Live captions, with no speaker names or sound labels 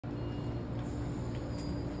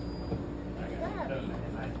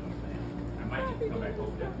back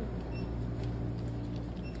over there.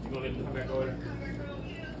 You gonna let me come back over there?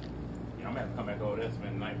 Yeah, I'm gonna have to come back over there,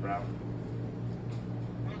 spend the night, bro.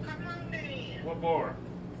 Well, come on then. What for?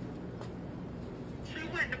 She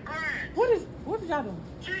went to brunch. What did y'all do?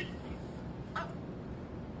 She,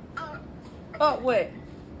 What?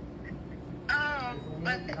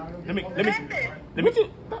 Let me.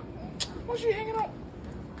 What's she hanging on?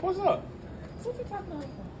 What's up? What you talking about?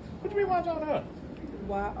 What you mean, why y'all to her?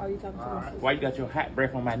 Why are you talking to us? Why you got your hot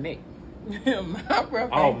breath on my neck? My breath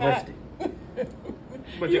All ain't hot. musty.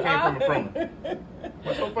 But you came from.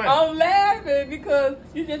 What's so funny? I'm laughing because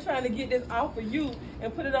you're just trying to get this off of you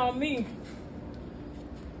and put it on me.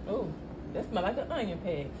 Oh, that smells like an onion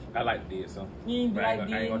patch. I like this, so. You ain't I like ain't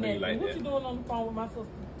this. gonna do you like What that. you doing on the phone with my sister?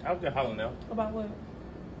 I was just hollering out. About what?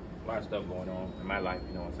 A lot of stuff going on in my life,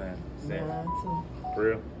 you know what I'm saying? Mine too. For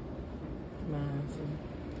real? Mine too.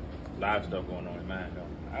 A lot of stuff going on in mine,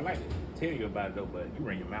 though. I like to tell you about it, though, but you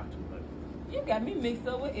run your mouth too much. You got me mixed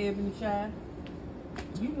up with Ebony, child.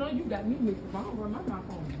 You know you got me mixed up. I don't run my mouth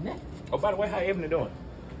on nothing. Oh, by the way, how Ebony doing?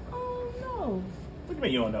 Oh, no. What you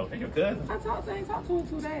mean you don't know? They your cousin? I ain't talked to her in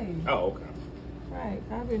 2 days. Oh, okay. Right.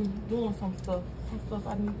 I've been doing some stuff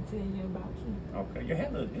I need to tell you about too. Okay, your hair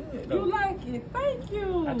look good, though. You like it. Thank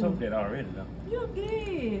you. I told you that already, though. You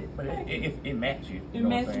did. But it match you. It You know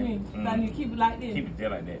what I'm matched saying? me. So I need to keep it like this. Keep it there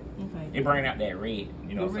like that. Okay. It bring out that red,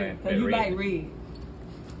 you know what I'm saying? Because you like red.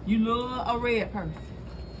 You love a red person.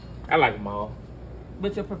 I like them all.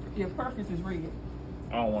 But your preference is red.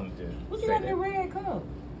 I don't want to What you say got in that. the red cup?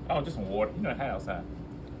 Oh, just some water. You know how outside.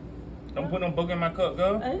 Don't put no book in my cup,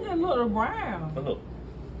 girl. It's just a little brown. But look,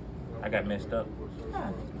 I got messed up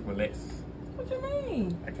Huh. with Lex. What you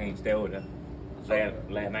mean? I can't stay with her.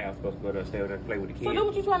 Last night I was supposed to go to stay with her, play with the kids. So then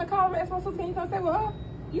what you trying to call Lex for? So can you come stay with her?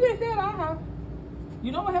 You ain't stay at our house.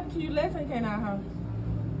 You know what happened to you last time you came to our house?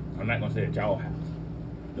 I'm not gonna stay at y'all house.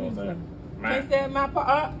 You know what I'm saying? Can't stay at my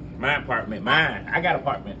My apartment. Mine. I got an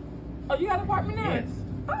apartment. Oh, you got an apartment now? Yes.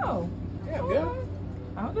 Oh. Yeah, all good. right.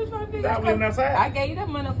 I'm just trying to figure Stop living outside. I gave you that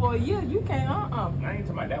money for a year. You can't, I ain't talking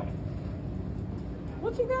about that one.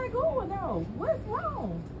 What you got going though? What's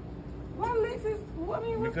wrong? Why Alexis? I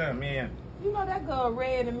mean, Because man, you know that girl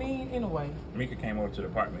red and mean anyway. Mika came over to the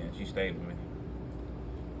apartment and she stayed with me.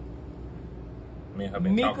 Me and her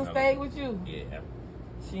been Mika talking. stayed with you? Yeah.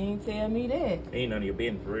 She ain't tell me that. Ain't none of your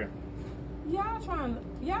business for real.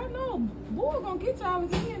 Y'all know, Bull gonna get y'all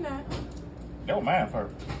again now. Don't mind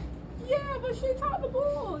first. Yeah, but she talked to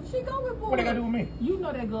Bull. She go with Bull. What they gotta do with me? You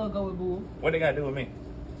know that girl go with Bull. What they gotta do with me?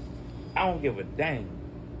 I don't give a dang.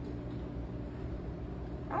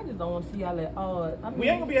 I just don't want to see y'all at odd. I mean, We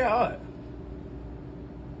ain't gonna be at odd.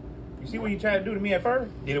 You see what you tried to do to me at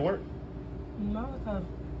first? Did it work? No, because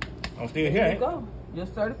I'm still here, here you ain't go. You're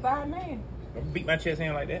a certified man. Don't beat my chest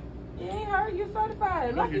in like that. You ain't hurt. You're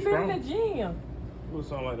certified. Like you been in the gym. Do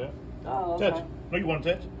something like that. Oh, okay. Touch it. No, you want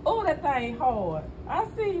to touch it? Oh, that thing hard. I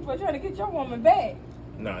see you, but trying to get your woman back.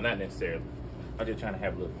 No, not necessarily. I'm just trying to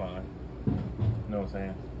have a little fun. You know what I'm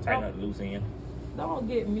saying? Tighten up the loose end. Don't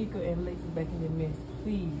get Mika and Lexi back in your mess,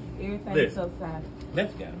 please. Everything's Listen. upside.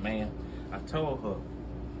 Lex got a man. I told her,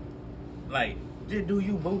 like, just do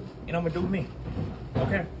you, boo, and I'm gonna do me.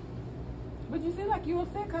 Okay? But you seem like you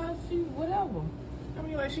upset because she, whatever. I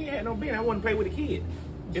mean, like, she had no business. I want to play with the kids.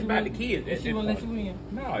 It's about the kids. at She this won't let point. you in.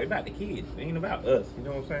 No, it's about the kids. It ain't about us. You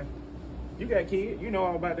know what I'm saying? You got kids. You know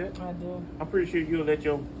all about that. I do. I'm pretty sure you'll let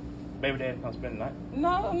your baby dad come spend the night. No,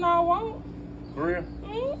 I won't. For real?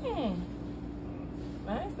 I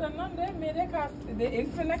ain't said none of that, man. That cause it's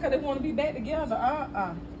because they want to be back together.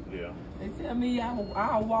 Yeah. They tell me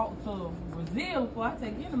I'll walk to Brazil before I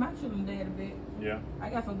take any of my children there to bed. Yeah. I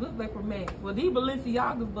got some good paper mats. Well, these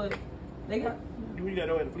Balenciagas, but they got. You got to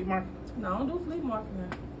go at the flea market? No, I don't do flea market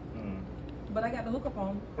now. But I got the hookup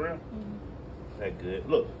on. For real? That good.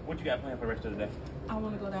 Look, what you got planned for the rest of the day? I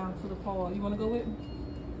want to go down to the park. You want to go with me?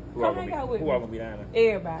 Who all Come hang out with who me. all gonna be down there?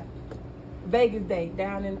 Everybody. Vegas Day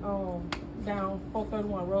down in down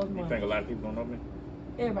 431 You Rosemont. think a lot of people gonna know me?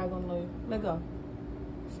 Everybody gonna know you. Let's go.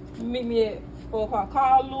 Meet me at 4 o'clock.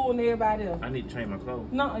 Call Lou and everybody else. I need to change my clothes.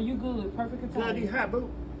 No, you good. Perfect God, these time. hot, boo.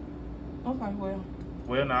 Okay, well.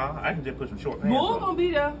 Well, no, I can just put some short pants Bull on. gonna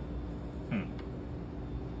be there.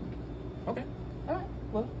 Okay. All right.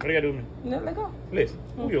 Well, What they got to do with me? now let's go. Listen,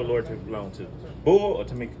 who your loyalty belong to? Bull or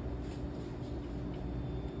Tomeka?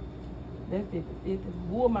 That's 50-50.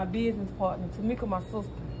 Bull my business partner. Tomeka my sister.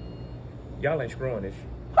 Y'all ain't screwing this.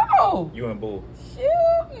 Oh! You and Bull.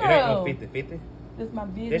 Shoot, no. It ain't no 50-50. That's my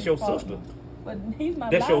business That's your partner. sister. But he's my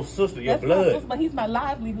That's your sister, your That's blood. My sister, but he's my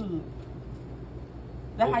livelihood.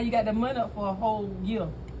 That's how you got the money up for a whole year.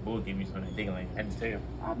 Bull give me some of that diggling. I can tell.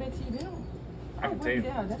 I bet you do. I can tell.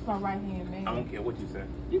 Yeah, that's my right hand man. I don't care what you say.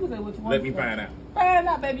 You can say what you want. Let me find out. Find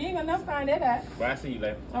out, baby. You ain't gonna never find that out. Well, I see you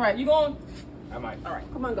later. All right, you going? I might. All right,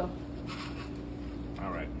 come on, go.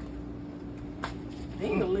 All right.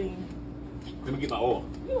 Dingaling. Let me get my oil.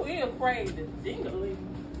 You is crazy. Dingaling.